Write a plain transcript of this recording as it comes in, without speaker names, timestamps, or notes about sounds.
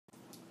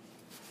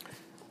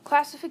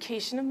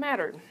Classification of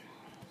matter.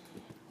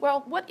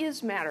 Well, what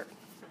is matter?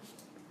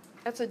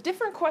 That's a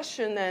different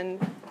question than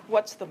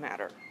what's the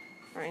matter,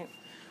 right?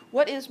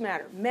 What is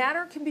matter?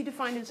 Matter can be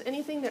defined as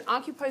anything that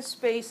occupies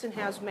space and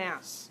has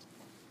mass.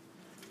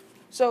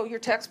 So your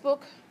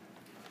textbook,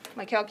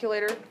 my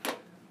calculator,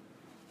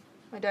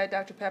 my Diet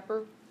Dr.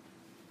 Pepper,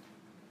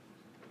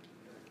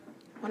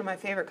 one of my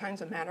favorite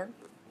kinds of matter.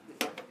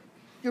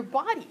 Your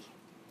body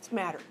is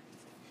matter.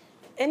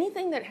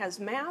 Anything that has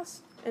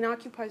mass and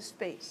occupies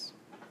space.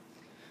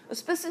 A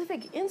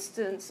specific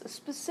instance, a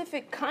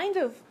specific kind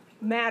of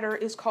matter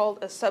is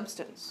called a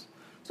substance.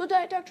 So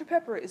Diet Dr.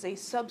 Pepper is a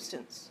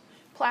substance.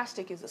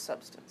 Plastic is a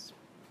substance.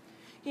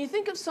 Can you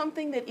think of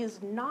something that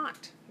is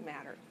not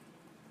matter?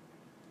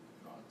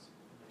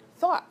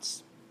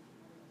 Thoughts.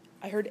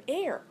 I heard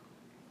air.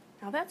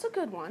 Now that's a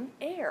good one.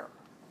 Air.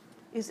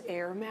 Is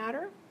air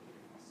matter?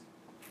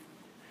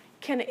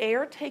 Can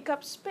air take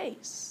up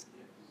space?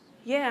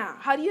 Yeah.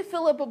 How do you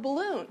fill up a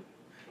balloon?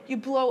 You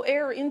blow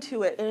air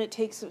into it and it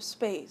takes up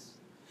space.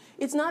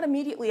 It's not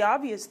immediately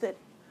obvious that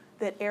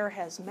air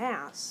has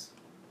mass,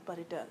 but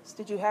it does.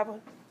 Did you have a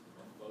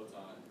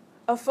photon?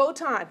 A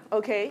photon,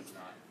 okay. It's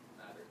not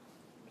matter.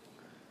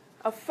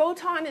 A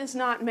photon is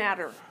not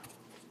matter.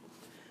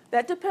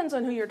 That depends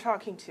on who you're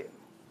talking to.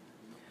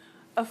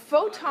 A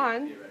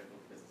photon,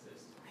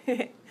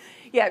 yeah,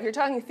 if you're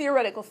talking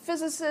theoretical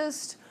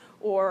physicist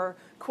or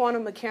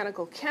quantum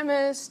mechanical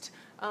chemist,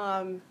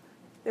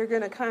 they're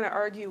going to kind of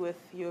argue with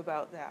you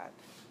about that.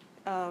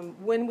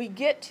 When we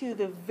get to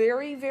the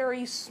very,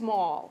 very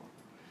small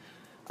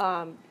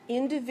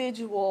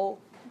individual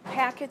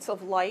packets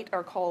of light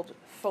are called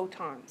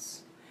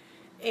photons.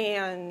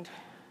 And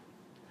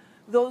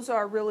those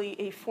are really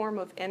a form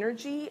of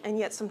energy, and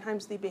yet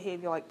sometimes they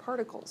behave like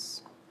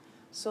particles.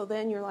 So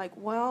then you're like,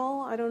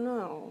 well, I don't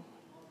know.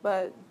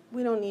 But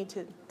we don't need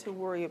to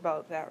worry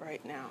about that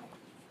right now.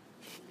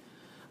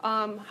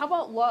 How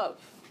about love?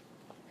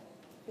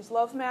 Does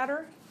love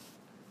matter?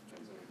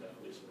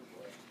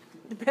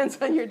 Depends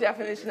on your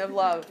definition of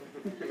love.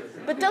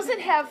 But does it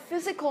have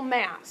physical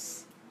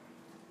mass?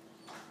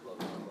 Well,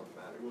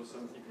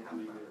 some people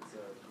believe it's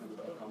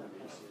a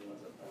combination of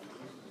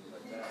things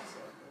like that. So.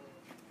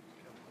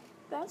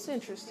 That's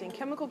interesting.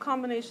 Chemical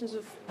combinations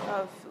of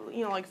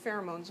like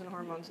pheromones and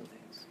hormones and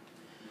things.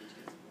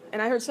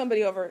 And I heard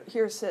somebody over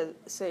here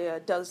say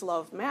does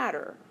love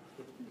matter?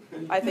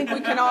 I think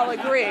we can all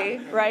agree,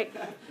 right?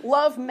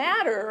 Love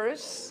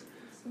matters,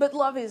 but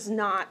love is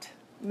not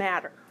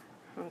matter,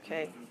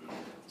 okay?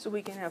 So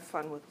we can have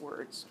fun with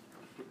words.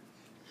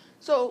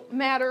 So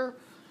matter,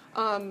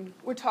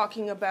 we're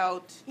talking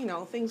about,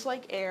 things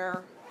like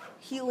air,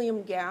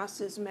 helium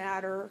gas is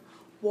matter,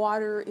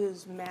 water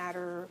is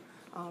matter,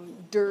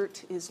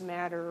 dirt is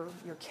matter,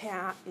 your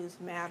cat is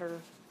matter,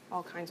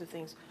 all kinds of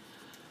things.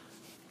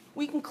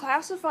 We can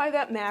classify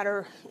that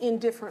matter in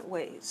different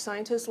ways.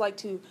 Scientists like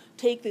to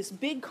take this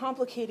big,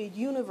 complicated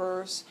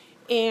universe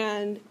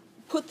and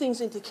put things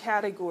into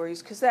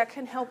categories because that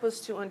can help us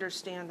to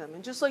understand them.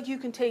 And just like you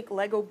can take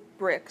Lego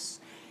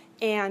bricks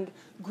and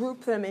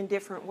group them in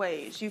different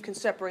ways. You can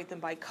separate them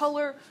by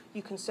color,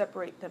 you can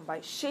separate them by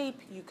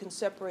shape, you can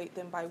separate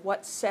them by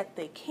what set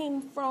they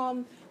came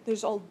from.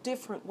 There's all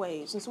different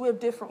ways. And so we have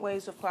different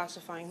ways of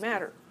classifying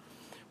matter.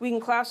 We can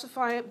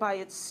classify it by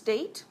its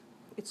state,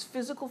 its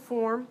physical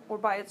form, or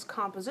by its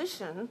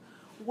composition,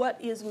 what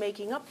is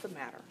making up the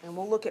matter. And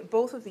we'll look at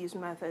both of these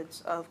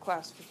methods of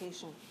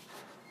classification.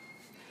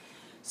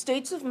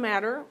 States of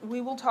matter, we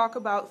will talk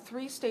about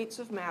 3 states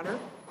of matter: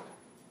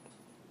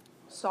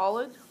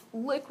 solid,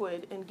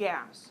 liquid, and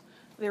gas.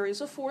 There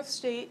is a 4th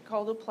state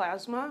called a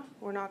plasma.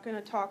 We're not going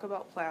to talk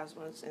about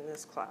plasmas in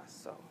this class,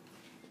 so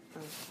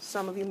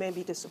some of you may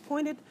be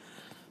disappointed,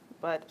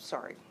 but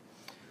sorry.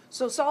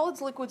 So solids,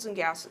 liquids, and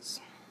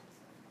gases.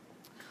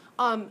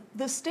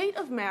 The state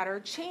of matter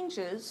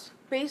changes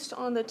based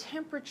on the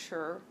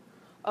temperature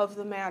of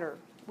the matter.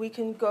 We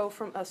can go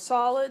from a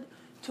solid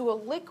to a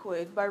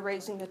liquid by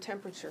raising the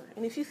temperature.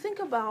 And if you think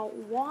about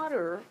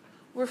water,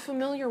 we're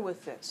familiar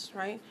with this,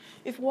 right?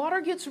 If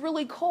water gets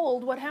really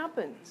cold, what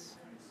happens?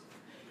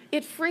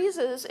 It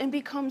freezes and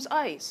becomes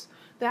ice.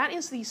 That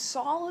is the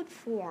solid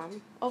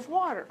form of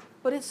water,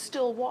 but it's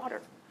still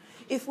water.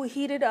 If we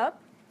heat it up,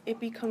 it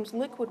becomes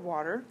liquid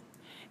water.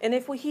 And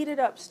if we heat it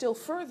up still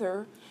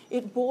further,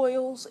 it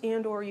boils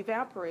and or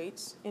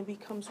evaporates and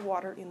becomes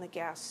water in the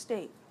gas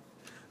state.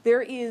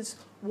 There is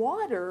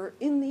water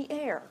in the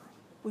air.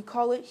 We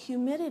call it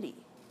humidity,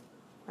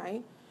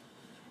 right?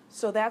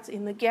 So that's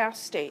in the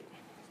gas state.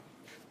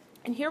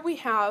 And here we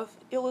have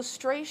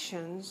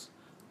illustrations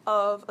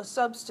of a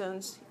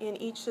substance in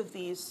each of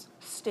these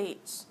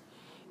states.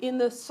 In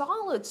the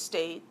solid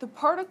state, the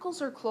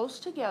particles are close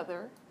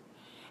together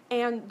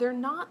and they're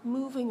not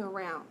moving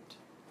around.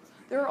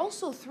 There are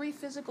also 3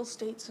 physical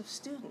states of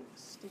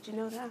students. Did you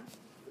know that?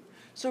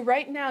 So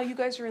right now, you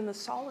guys are in the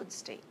solid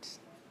state.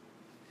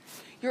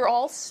 You're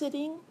all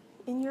sitting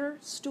in your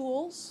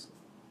stools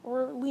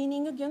or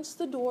leaning against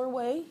the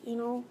doorway,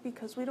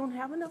 because we don't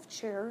have enough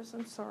chairs,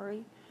 I'm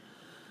sorry.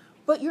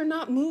 But you're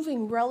not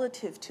moving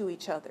relative to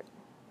each other.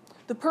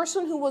 The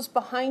person who was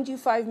behind you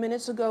 5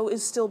 minutes ago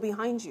is still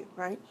behind you,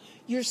 right?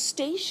 You're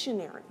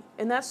stationary,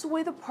 and that's the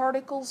way the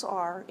particles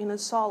are in a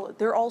solid.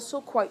 They're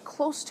also quite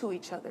close to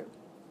each other.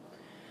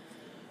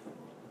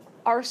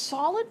 Are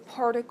solid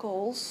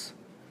particles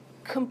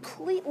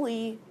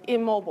completely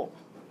immobile?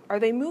 Are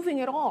they moving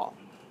at all?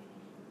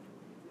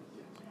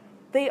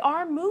 They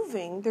are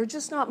moving, they're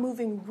just not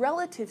moving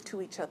relative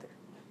to each other.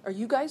 Are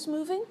you guys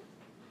moving?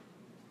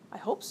 I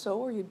hope so,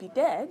 or you'd be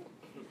dead.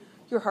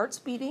 Your heart's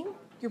beating,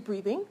 you're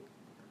breathing.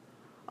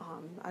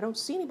 I don't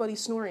see anybody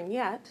snoring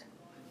yet.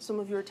 Some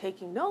of you are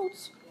taking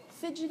notes,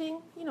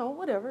 fidgeting,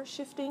 whatever,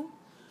 shifting.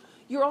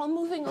 You're all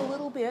moving a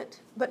little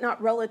bit, but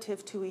not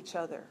relative to each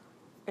other.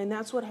 And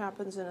that's what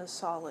happens in a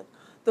solid.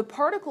 The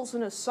particles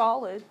in a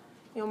solid,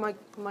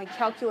 my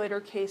calculator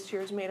case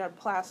here is made out of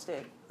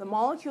plastic. The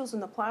molecules in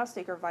the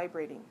plastic are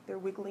vibrating. They're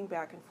wiggling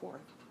back and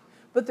forth.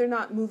 But they're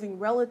not moving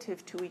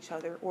relative to each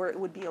other, or it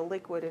would be a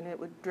liquid and it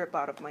would drip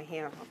out of my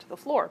hand onto the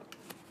floor.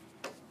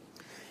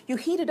 You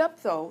heat it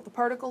up, though, the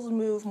particles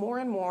move more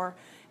and more,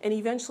 and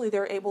eventually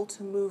they're able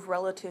to move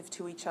relative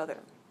to each other.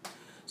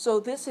 So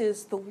this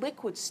is the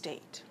liquid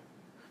state.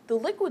 The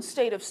liquid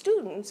state of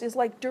students is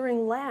like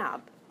during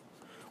lab,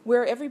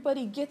 where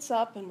everybody gets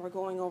up and we're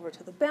going over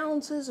to the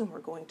balances and we're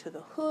going to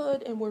the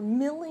hood and we're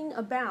milling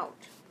about.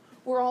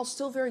 We're all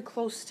still very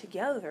close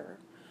together,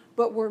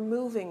 but we're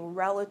moving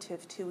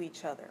relative to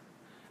each other.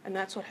 And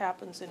that's what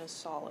happens in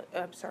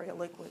a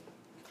liquid.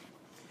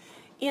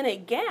 In a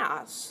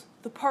gas,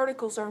 the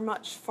particles are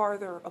much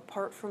farther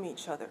apart from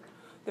each other.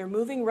 They're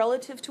moving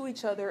relative to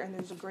each other, and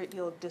there's a great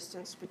deal of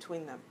distance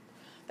between them.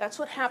 That's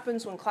what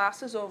happens when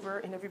class is over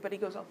and everybody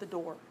goes out the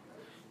door.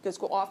 You guys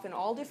go off in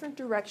all different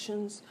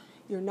directions.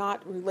 You're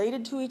not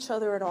related to each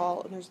other at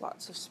all, and there's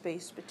lots of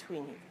space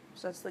between you.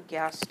 So that's the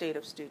gas state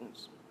of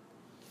students.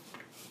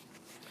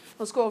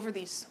 Let's go over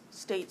these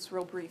states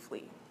real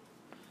briefly.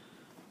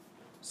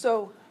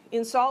 So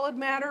in solid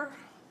matter,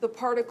 the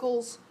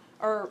particles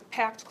are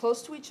packed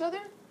close to each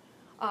other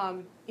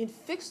in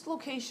fixed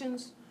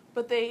locations,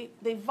 but they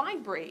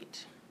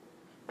vibrate.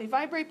 They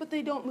vibrate, but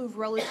they don't move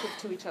relative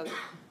to each other.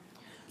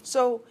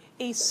 So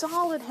a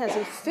solid has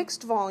a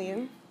fixed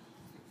volume.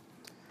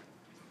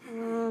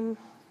 I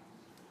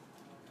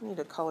need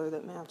a color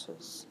that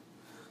matches.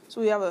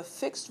 So we have a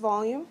fixed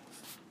volume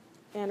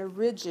and a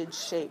rigid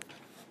shape.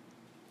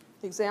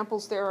 The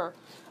examples there are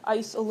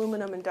ice,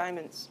 aluminum, and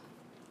diamonds.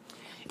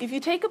 If you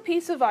take a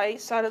piece of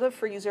ice out of the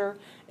freezer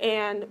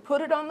and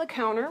put it on the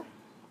counter,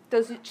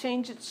 does it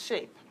change its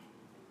shape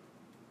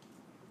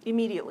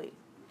immediately?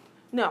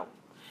 No.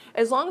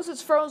 As long as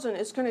it's frozen,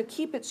 it's going to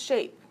keep its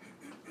shape.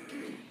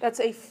 That's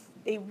a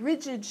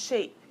rigid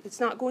shape. It's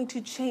not going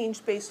to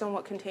change based on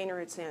what container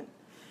it's in.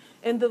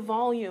 And the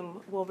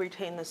volume will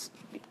remain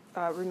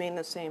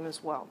the same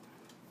as well.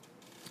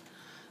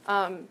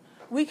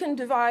 We can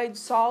divide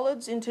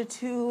solids into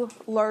two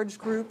large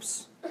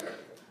groups,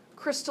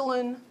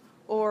 crystalline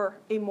or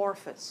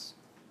amorphous.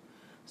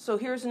 So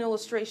here's an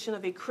illustration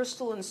of a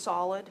crystalline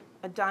solid,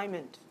 a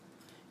diamond.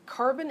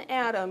 Carbon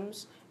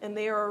atoms, and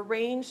they are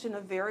arranged in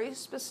a very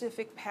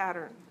specific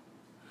pattern.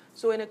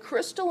 So in a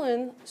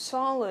crystalline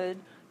solid,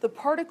 the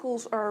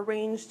particles are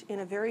arranged in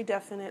a very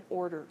definite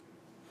order.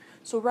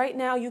 So right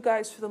now, you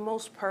guys, for the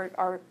most part,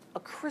 are a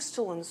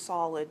crystalline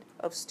solid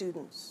of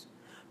students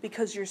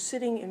because you're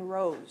sitting in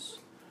rows.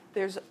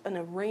 There's an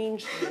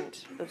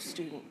arrangement of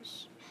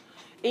students.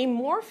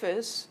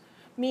 Amorphous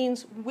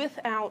means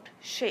without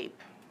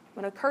shape.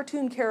 When a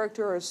cartoon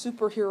character or a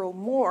superhero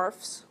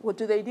morphs, what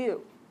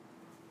do?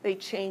 They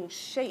change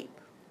shape.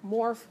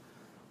 Morph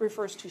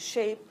refers to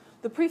shape.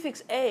 The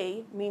prefix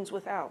a means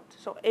without.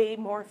 So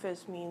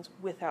amorphous means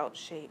without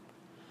shape.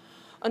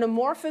 An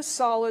amorphous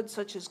solid,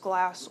 such as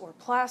glass or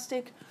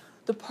plastic,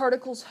 the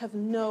particles have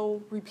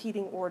no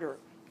repeating order.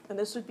 And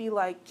this would be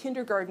like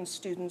kindergarten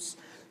students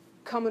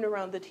coming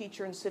around the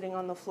teacher and sitting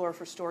on the floor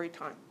for story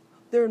time.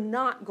 They're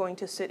not going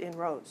to sit in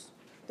rows.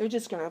 They're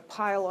just going to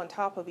pile on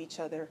top of each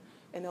other,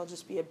 and there'll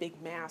just be a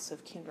big mass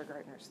of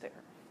kindergartners there,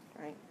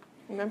 right?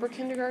 Remember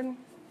kindergarten?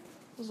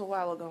 It was a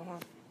while ago, huh?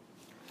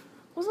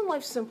 Wasn't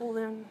life simple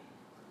then?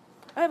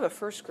 I have a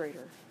first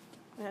grader,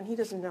 and he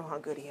doesn't know how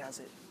good he has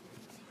it.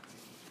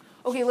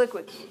 Okay,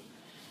 liquids.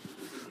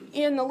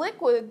 In the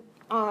liquid,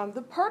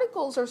 the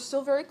particles are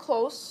still very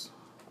close,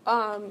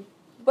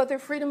 but they're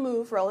free to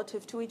move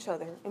relative to each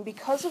other. And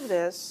because of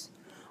this,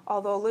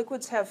 although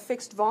liquids have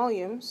fixed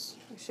volumes,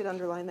 I should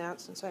underline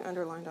that since I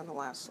underlined on the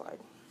last slide.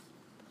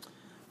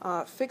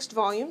 Fixed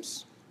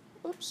volumes,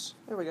 oops,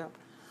 there we go,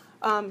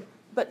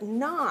 but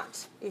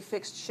not a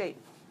fixed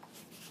shape.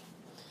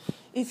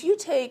 If you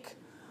take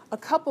a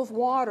cup of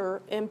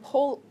water and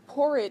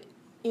pour it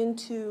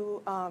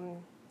into a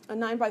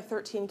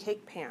 9x13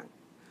 cake pan,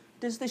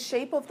 does the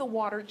shape of the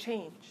water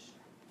change?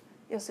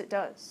 Yes, it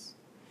does.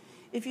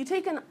 If you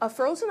take a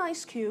frozen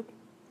ice cube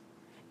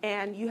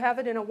and you have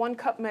it in a 1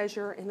 cup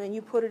measure and then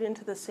you put it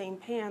into the same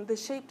pan, the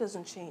shape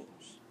doesn't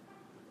change.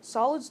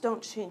 Solids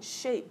don't change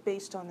shape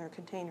based on their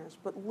containers,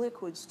 but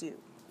liquids do.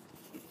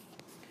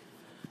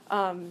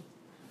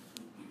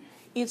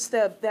 It's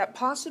that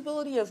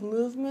possibility of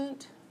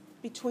movement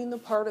between the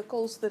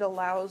particles that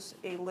allows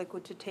a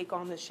liquid to take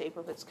on the shape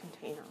of its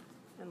container.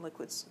 And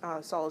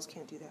solids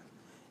can't do that.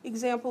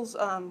 Examples,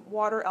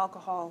 water,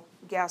 alcohol,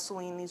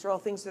 gasoline, these are all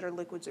things that are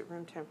liquids at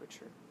room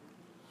temperature.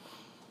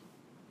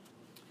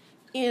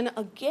 In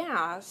a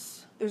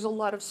gas, there's a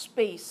lot of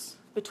space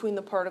between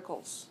the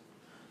particles,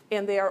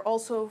 and they are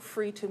also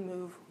free to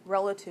move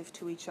relative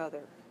to each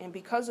other. And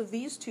because of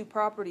these two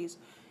properties,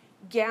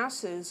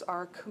 gases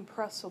are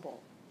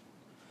compressible.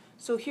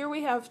 So here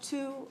we have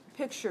two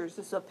pictures.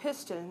 This is a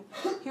piston.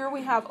 Here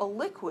we have a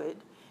liquid.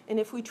 And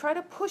if we try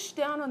to push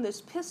down on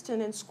this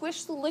piston and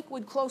squish the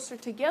liquid closer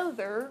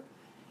together,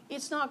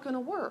 it's not going to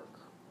work.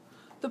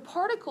 The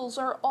particles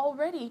are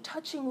already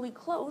touchingly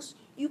close.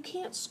 You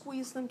can't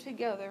squeeze them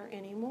together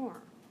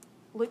anymore.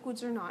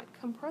 Liquids are not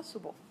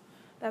compressible.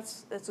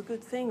 That's a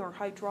good thing, or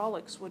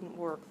hydraulics wouldn't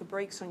work. The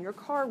brakes on your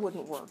car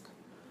wouldn't work.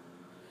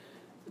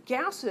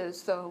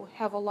 Gases, though,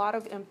 have a lot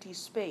of empty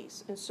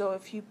space. And so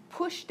if you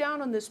push down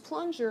on this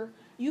plunger,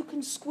 you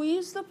can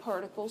squeeze the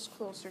particles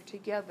closer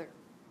together.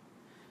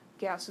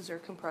 Gases are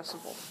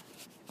compressible.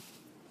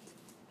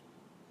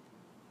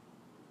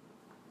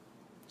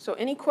 So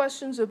any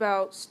questions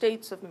about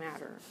states of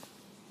matter?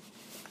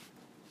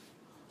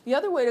 The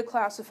other way to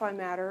classify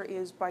matter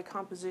is by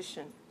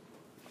composition.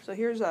 So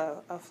here's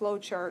a flow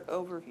chart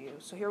overview.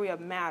 So here we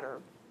have matter.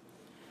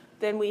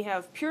 Then we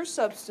have pure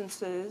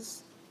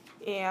substances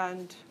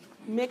and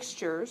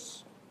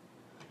mixtures.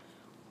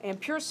 And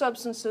pure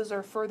substances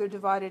are further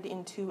divided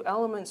into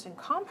elements and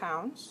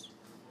compounds.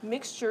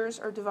 Mixtures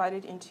are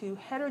divided into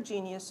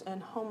heterogeneous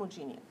and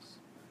homogeneous.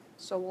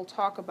 So we'll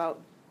talk about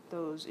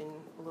those in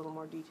a little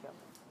more detail.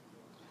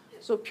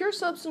 So pure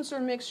substance or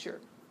mixture.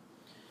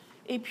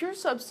 A pure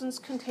substance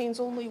contains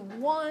only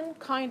one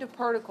kind of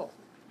particle.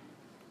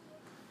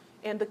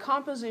 And the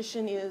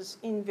composition is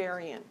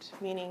invariant,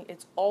 meaning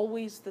it's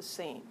always the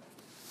same.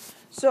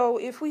 So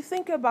if we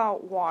think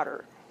about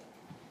water,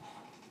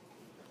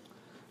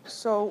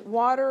 so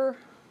water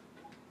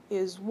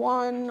is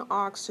one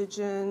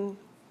oxygen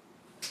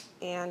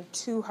and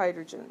two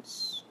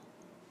hydrogens.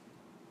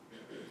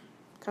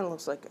 Kind of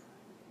looks like a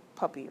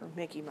puppy or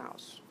Mickey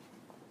Mouse.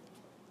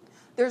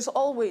 There's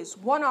always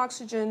one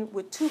oxygen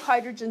with two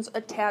hydrogens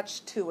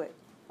attached to it.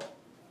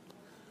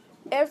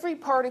 Every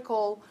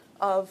particle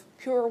of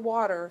pure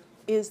water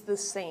is the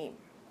same.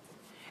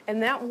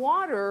 And that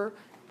water,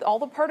 all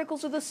the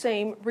particles are the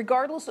same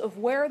regardless of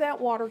where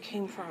that water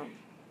came from.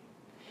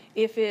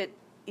 If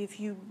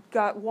you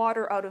got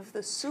water out of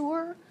the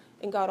sewer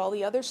and got all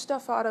the other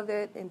stuff out of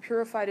it and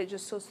purified it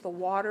just so it's the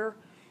water,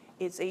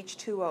 it's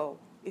H2O.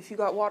 If you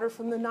got water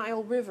from the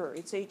Nile River,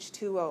 it's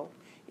H2O.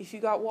 If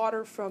you got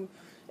water from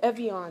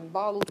Evian,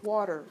 bottled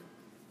water,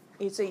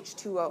 it's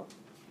H2O.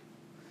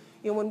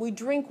 You know, when we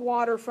drink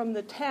water from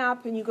the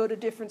tap and you go to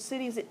different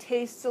cities, it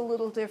tastes a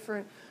little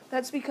different.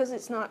 That's because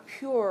it's not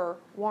pure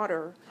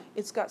water.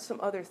 It's got some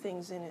other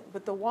things in it.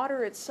 But the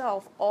water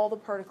itself, all the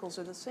particles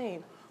are the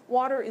same.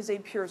 Water is a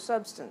pure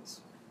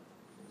substance.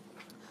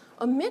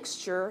 A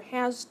mixture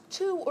has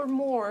two or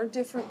more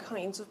different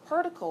kinds of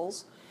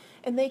particles,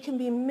 and they can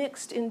be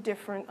mixed in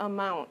different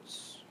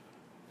amounts.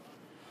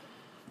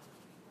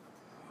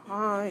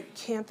 I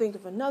can't think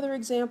of another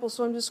example,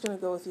 so I'm just going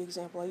to go with the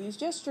example I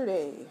used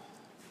yesterday.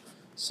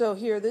 So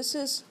here, this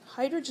is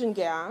hydrogen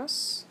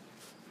gas,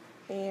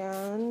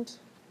 and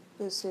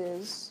this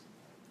is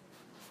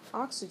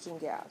oxygen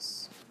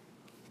gas.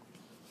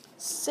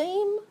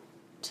 Same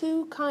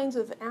two kinds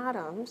of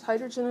atoms,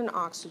 hydrogen and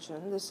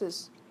oxygen. This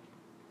is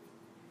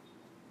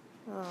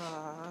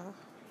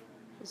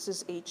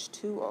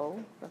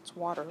H2O, that's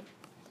water.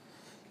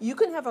 You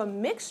can have a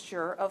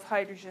mixture of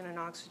hydrogen and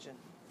oxygen.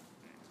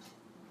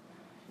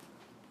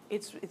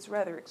 It's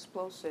rather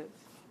explosive.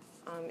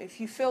 If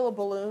you fill a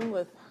balloon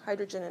with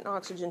hydrogen and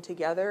oxygen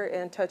together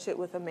and touch it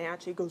with a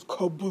match, it goes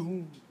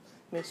kaboom.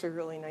 Makes a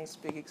really nice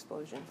big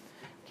explosion.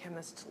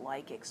 Chemists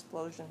like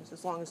explosions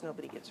as long as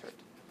nobody gets hurt.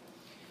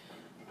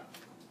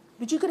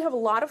 But you could have a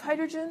lot of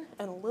hydrogen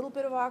and a little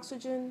bit of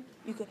oxygen.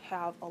 You could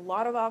have a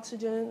lot of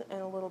oxygen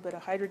and a little bit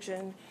of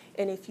hydrogen.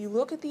 And if you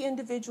look at the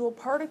individual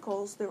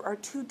particles, there are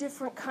two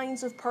different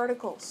kinds of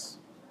particles.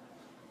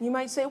 You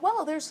might say,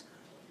 well, there's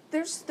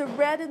the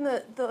red and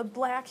the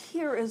black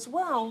here as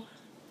well,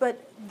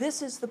 but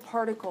this is the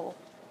particle.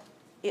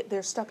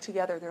 They're stuck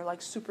together. They're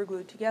like super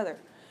glued together.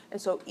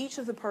 And so each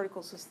of the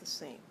particles is the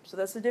same. So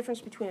that's the difference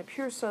between a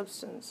pure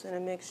substance and a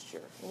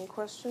mixture. Any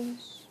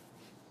questions?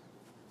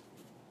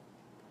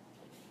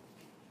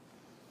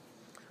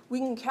 We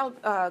can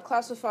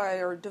classify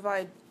or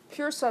divide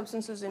pure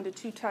substances into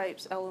two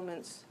types,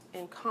 elements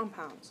and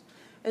compounds.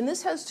 And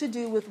this has to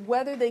do with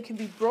whether they can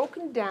be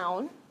broken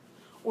down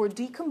or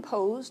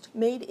decomposed,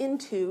 made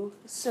into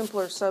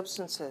simpler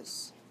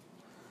substances.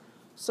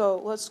 So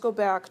let's go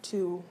back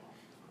to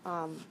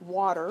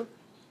water.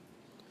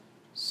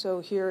 So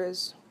here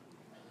is,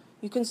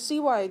 you can see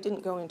why I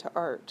didn't go into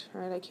art,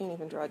 right? I can't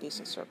even draw a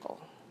decent circle.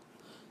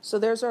 So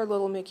there's our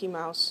little Mickey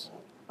Mouse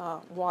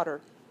water.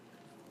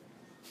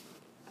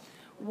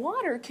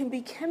 Water can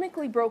be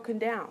chemically broken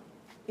down.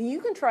 And you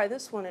can try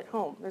this one at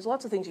home. There's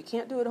lots of things you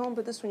can't do at home,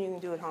 but this one you can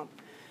do at home.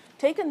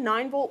 Take a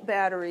 9-volt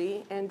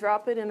battery and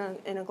drop it in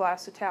a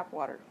glass of tap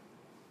water.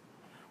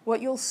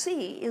 What you'll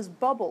see is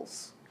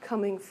bubbles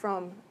coming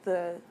from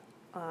the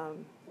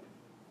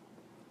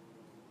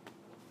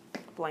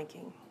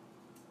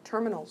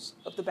terminals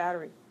of the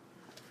battery,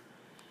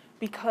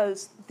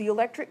 because the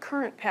electric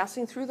current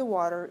passing through the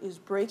water is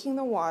breaking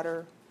the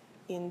water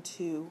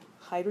into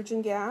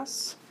hydrogen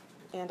gas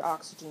and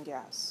oxygen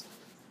gas.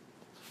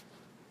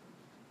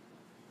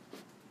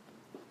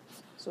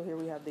 So here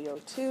we have the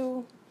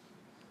O2,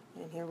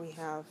 and here we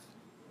have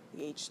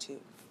the H2.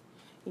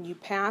 And you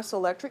pass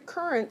electric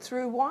current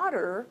through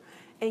water,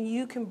 and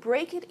you can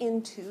break it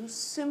into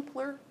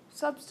simpler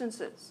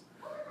substances.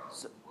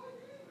 So,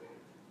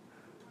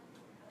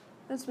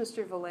 that's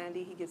Mr.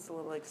 Volandi. He gets a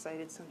little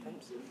excited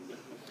sometimes.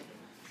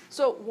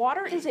 So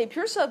water is a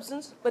pure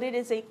substance, but it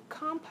is a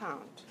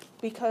compound,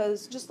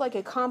 because just like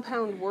a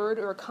compound word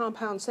or a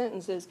compound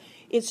sentence is,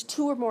 it's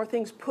two or more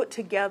things put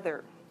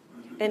together,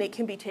 and it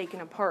can be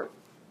taken apart.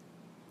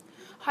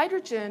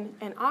 Hydrogen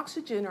and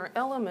oxygen are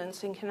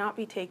elements and cannot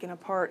be taken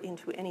apart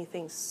into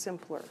anything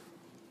simpler.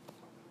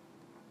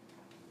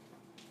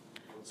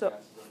 So,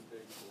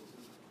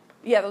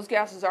 yeah, those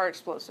gases are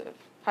explosive.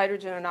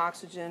 Hydrogen and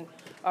oxygen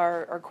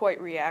are quite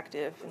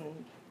reactive,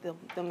 and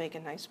they'll make a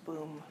nice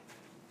boom.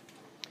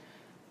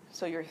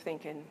 So you're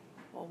thinking,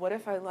 well, what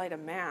if I light a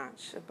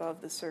match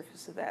above the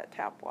surface of that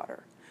tap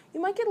water?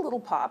 You might get a little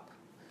pop,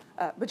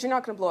 but you're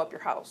not going to blow up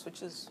your house,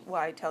 which is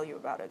why I tell you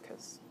about it,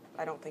 because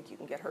I don't think you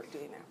can get hurt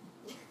doing that.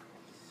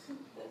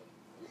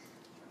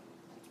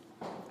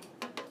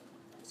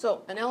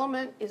 So an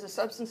element is a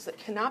substance that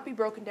cannot be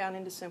broken down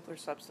into simpler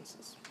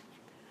substances.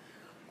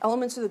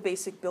 Elements are the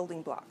basic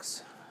building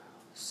blocks.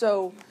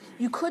 So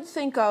you could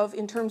think of,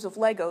 in terms of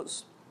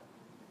Legos,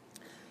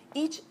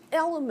 each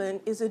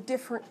element is a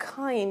different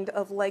kind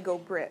of Lego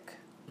brick.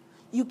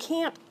 You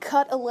can't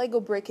cut a Lego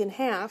brick in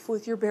half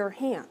with your bare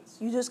hands.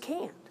 You just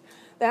can't.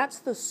 That's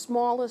the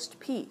smallest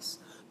piece.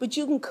 But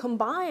you can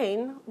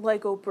combine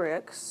Lego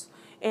bricks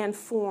and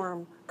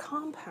form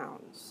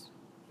compounds,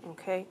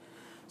 okay?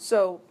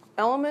 So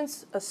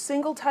elements, a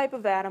single type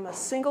of atom, a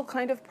single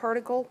kind of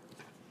particle.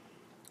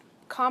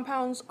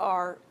 Compounds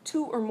are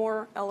two or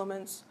more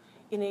elements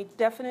in a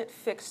definite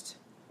fixed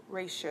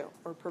ratio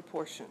or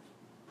proportion.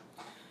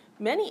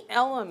 Many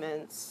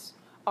elements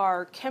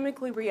are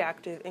chemically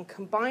reactive and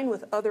combine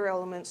with other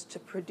elements to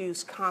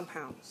produce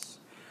compounds.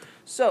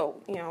 So,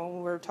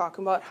 we're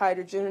talking about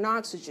hydrogen and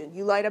oxygen.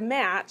 You light a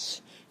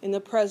match in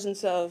the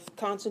presence of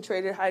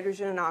concentrated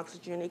hydrogen and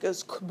oxygen, it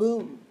goes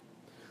kaboom.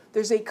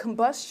 There's a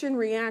combustion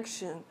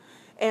reaction,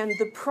 and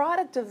the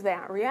product of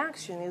that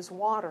reaction is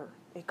water,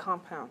 a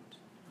compound.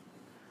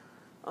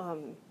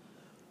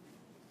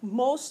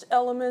 Most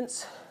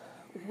elements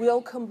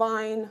will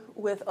combine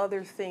with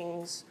other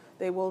things.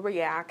 They will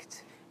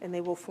react, and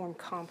they will form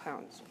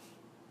compounds.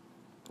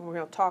 And we're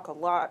going to talk a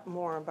lot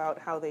more about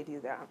how they do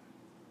that.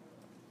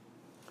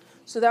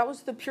 So that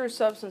was the pure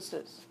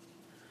substances.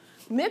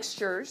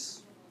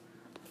 Mixtures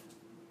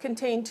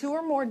contain two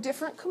or more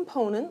different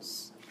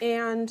components,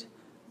 and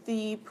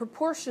the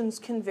proportions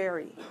can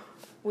vary.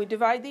 We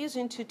divide these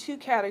into two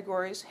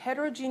categories,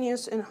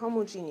 heterogeneous and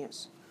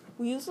homogeneous.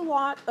 We use a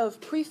lot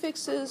of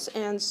prefixes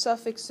and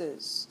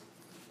suffixes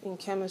in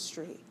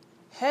chemistry.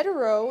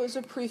 Hetero is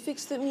a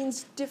prefix that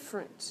means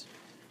different,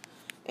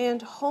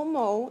 and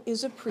homo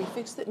is a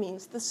prefix that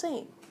means the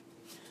same.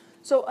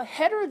 So a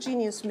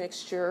heterogeneous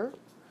mixture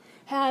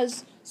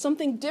has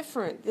something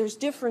different. There's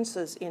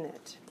differences in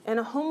it. And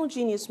a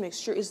homogeneous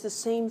mixture is the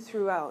same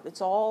throughout.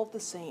 It's all the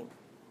same.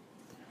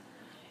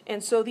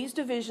 And so these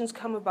divisions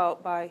come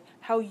about by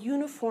how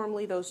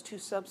uniformly those two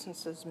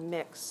substances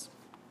mix.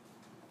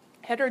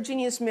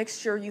 Heterogeneous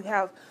mixture, you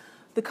have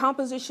the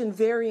composition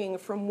varying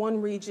from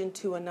one region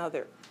to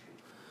another.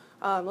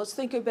 Let's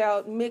think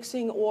about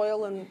mixing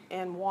oil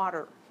and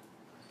water.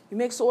 You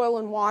mix oil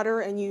and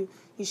water, and you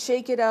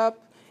shake it up,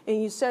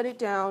 and you set it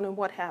down, and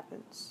what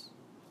happens?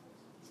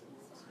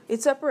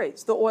 It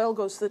separates. The oil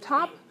goes to the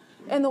top,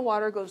 and the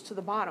water goes to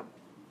the bottom.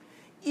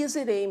 Is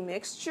it a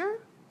mixture?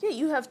 Yeah,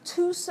 you have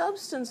two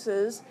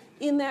substances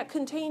in that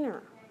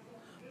container,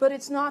 but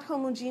it's not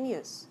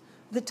homogeneous.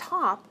 The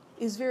top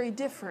is very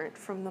different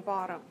from the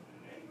bottom.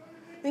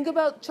 Think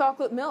about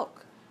chocolate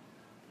milk.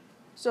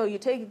 So you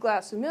take a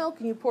glass of milk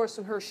and you pour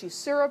some Hershey's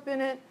syrup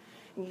in it,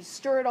 and you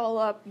stir it all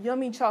up,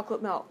 yummy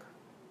chocolate milk.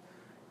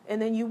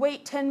 And then you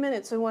wait 10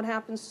 minutes, and what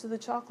happens to the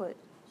chocolate?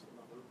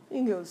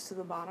 It goes to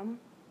the bottom.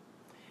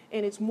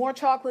 And it's more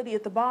chocolatey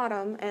at the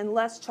bottom and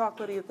less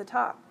chocolatey at the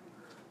top.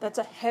 That's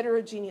a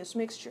heterogeneous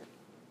mixture.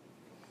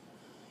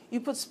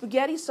 You put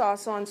spaghetti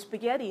sauce on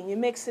spaghetti and you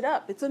mix it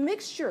up. It's a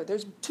mixture.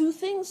 There's two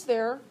things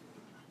there,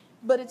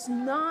 but it's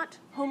not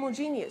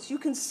homogeneous. You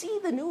can see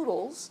the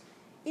noodles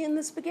in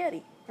the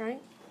spaghetti,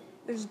 right?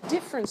 There's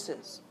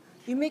differences.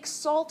 You mix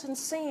salt and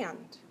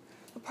sand.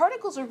 The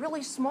particles are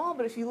really small,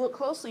 but if you look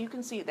closely, you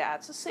can see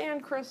that's a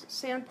sand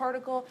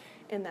particle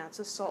and that's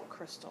a salt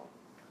crystal.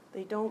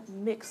 They don't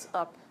mix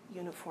up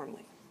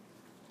uniformly.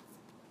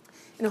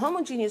 In a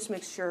homogeneous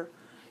mixture,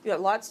 you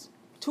got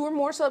two or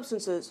more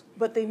substances,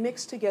 but they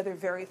mix together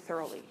very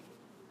thoroughly.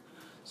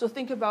 So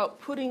think about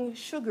putting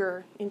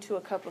sugar into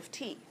a cup of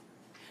tea,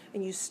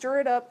 and you stir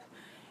it up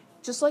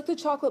just like the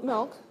chocolate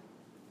milk,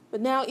 but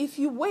now if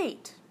you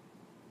wait,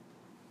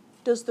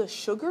 does the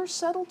sugar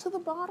settle to the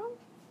bottom?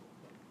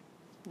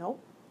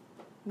 Nope,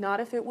 not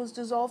if it was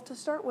dissolved to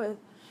start with.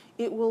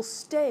 It will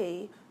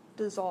stay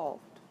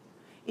dissolved.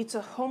 It's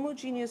a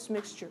homogeneous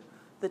mixture.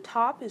 The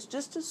top is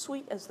just as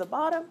sweet as the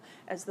bottom,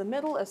 as the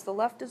middle, as the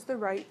left, as the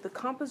right. The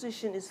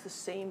composition is the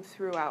same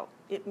throughout.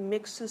 It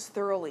mixes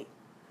thoroughly.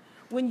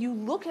 When you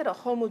look at a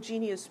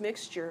homogeneous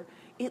mixture,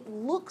 it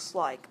looks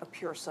like a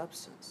pure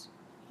substance.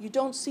 You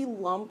don't see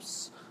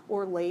lumps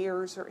or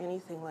layers or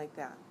anything like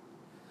that.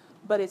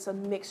 But it's a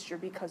mixture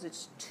because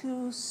it's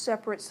two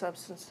separate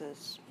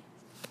substances.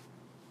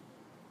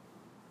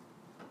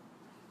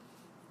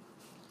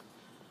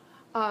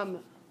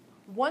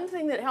 One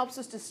thing that helps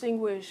us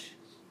distinguish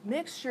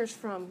mixtures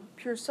from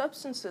pure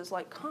substances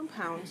like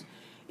compounds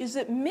is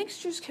that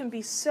mixtures can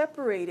be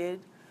separated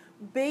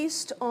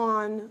based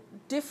on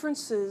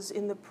differences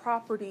in the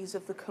properties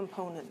of the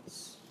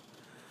components.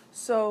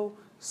 So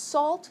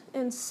salt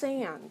and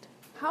sand.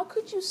 How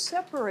could you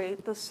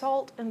separate the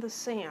salt and the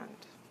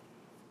sand?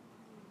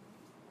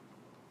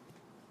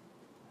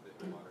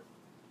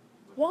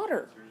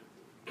 Water.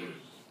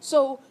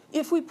 So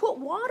if we put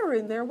water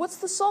in there, what's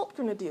the salt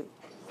going to do?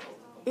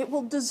 It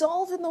will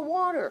dissolve in the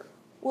water.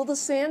 Will the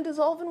sand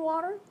dissolve in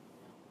water?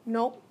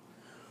 Nope.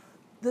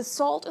 The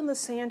salt and the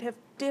sand have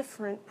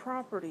different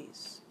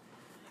properties.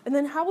 And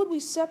then how would we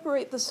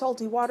separate the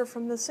salty water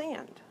from the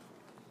sand?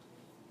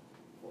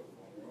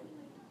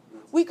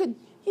 You could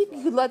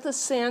let the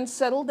sand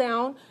settle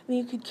down, and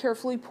you could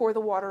carefully pour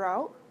the water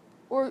out.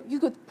 Or you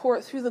could pour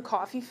it through the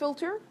coffee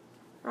filter,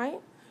 right?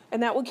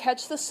 And that would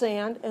catch the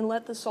sand and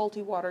let the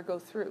salty water go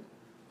through.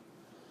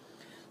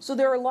 So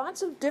there are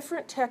lots of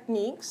different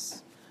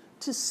techniques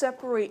to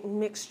separate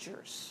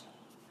mixtures.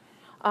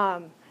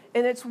 And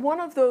it's one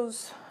of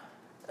those,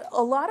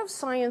 a lot of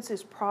science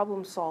is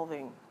problem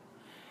solving.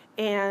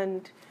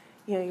 And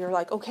you're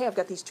like, okay, I've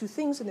got these two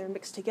things and they're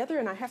mixed together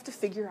and I have to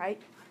figure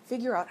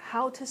out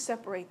how to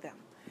separate them.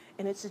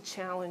 And it's a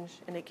challenge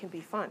and it can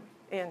be fun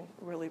and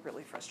really,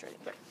 really frustrating.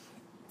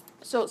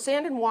 So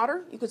sand and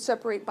water, you could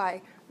separate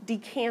by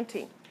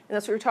decanting. And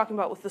that's what we're talking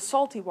about with the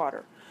salty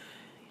water.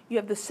 You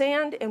have the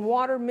sand and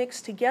water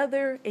mixed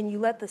together, and you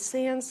let the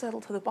sand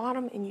settle to the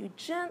bottom, and you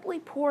gently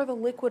pour the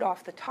liquid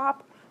off the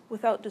top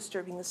without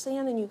disturbing the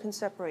sand, and you can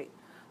separate.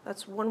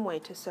 That's one way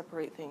to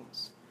separate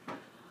things.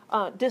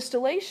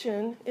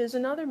 Distillation is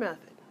another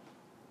method.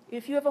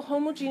 If you have a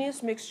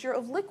homogeneous mixture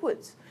of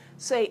liquids,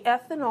 say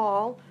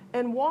ethanol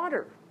and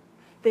water,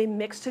 they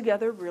mix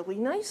together really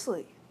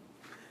nicely.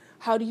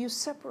 How do you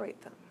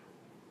separate them?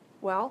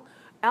 Well,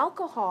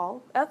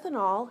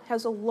 ethanol,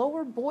 has a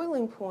lower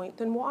boiling point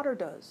than water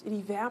does. It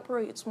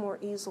evaporates more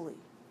easily.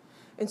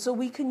 And so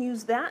we can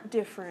use that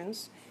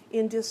difference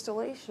in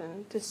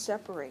distillation to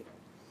separate.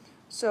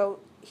 So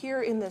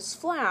here in this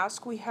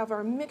flask, we have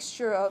our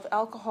mixture of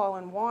alcohol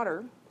and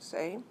water,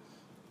 say,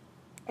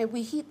 and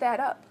we heat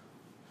that up.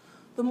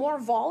 The more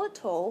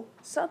volatile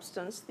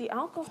substance, the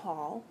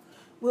alcohol,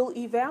 will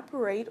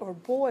evaporate or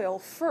boil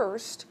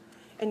first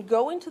and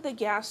go into the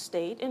gas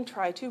state and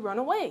try to run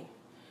away.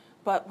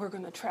 But we're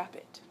going to trap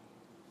it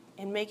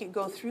and make it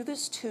go through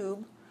this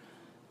tube.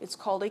 It's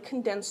called a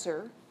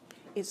condenser.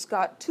 It's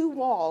got two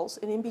walls,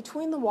 and in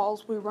between the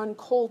walls we run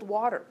cold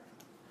water.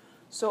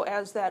 So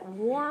as that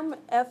warm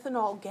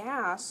ethanol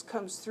gas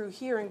comes through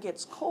here and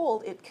gets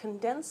cold, it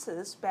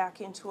condenses back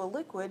into a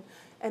liquid,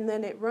 and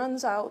then it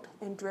runs out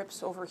and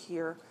drips over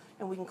here,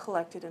 and we can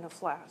collect it in a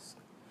flask.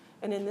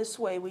 And in this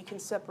way we can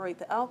separate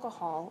the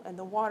alcohol, and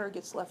the water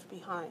gets left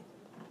behind.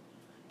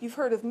 You've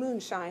heard of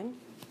moonshine,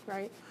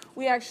 right?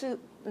 We actually,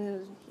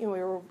 we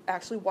were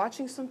actually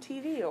watching some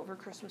TV over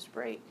Christmas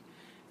break,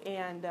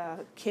 and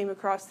came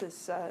across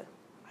this. I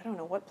don't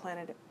know what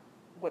planet.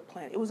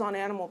 It was on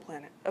Animal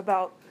Planet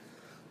about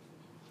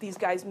these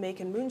guys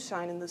making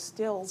moonshine in the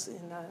stills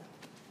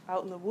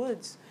out in the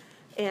woods,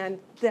 and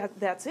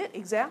that's it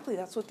exactly.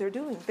 That's what they're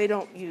doing. They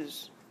don't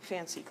use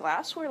fancy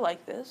glassware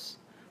like this,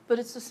 but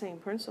it's the same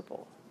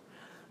principle.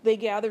 They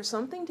gather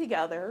something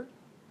together,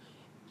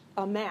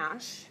 a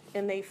mash,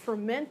 and they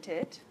ferment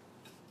it.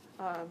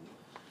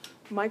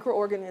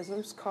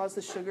 Microorganisms cause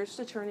the sugars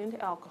to turn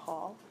into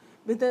alcohol,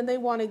 but then they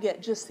want to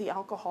get just the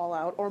alcohol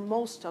out or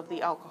most of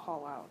the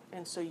alcohol out,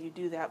 and so you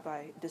do that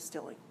by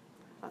distilling.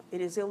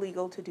 It is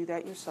illegal to do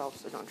that yourself,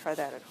 so don't try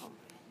that at home.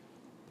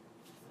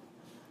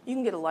 You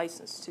can get a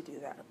license to do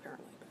that,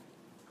 apparently.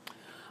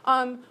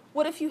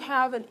 What if you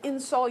have an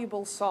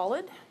insoluble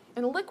solid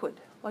and a liquid,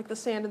 like the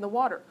sand and the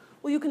water?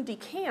 Well, you can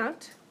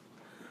decant,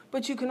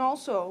 but you can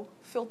also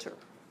filter.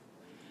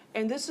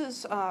 And this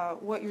is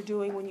what you're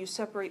doing when you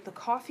separate the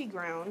coffee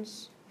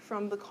grounds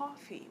from the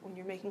coffee, when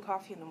you're making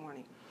coffee in the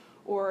morning.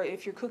 Or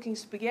if you're cooking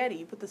spaghetti,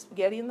 you put the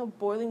spaghetti in the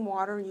boiling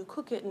water and you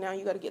cook it, and now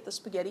you got to get the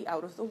spaghetti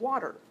out of the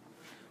water.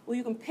 Well,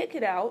 you can pick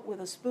it out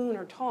with a spoon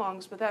or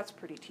tongs, but that's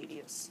pretty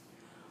tedious.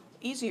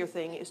 easier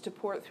thing is to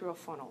pour it through a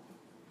funnel.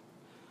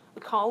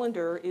 The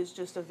colander is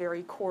just a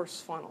very coarse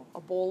funnel,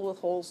 a bowl with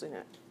holes in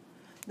it.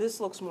 This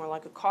looks more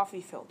like a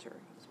coffee filter.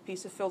 It's a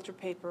piece of filter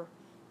paper.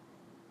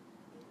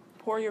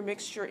 Pour your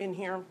mixture in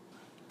here.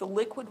 The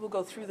liquid will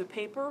go through the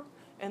paper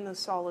and the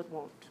solid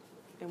won't.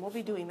 And we'll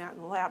be doing that in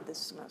the lab this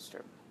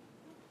semester.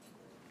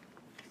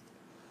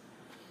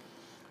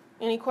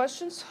 Any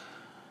questions?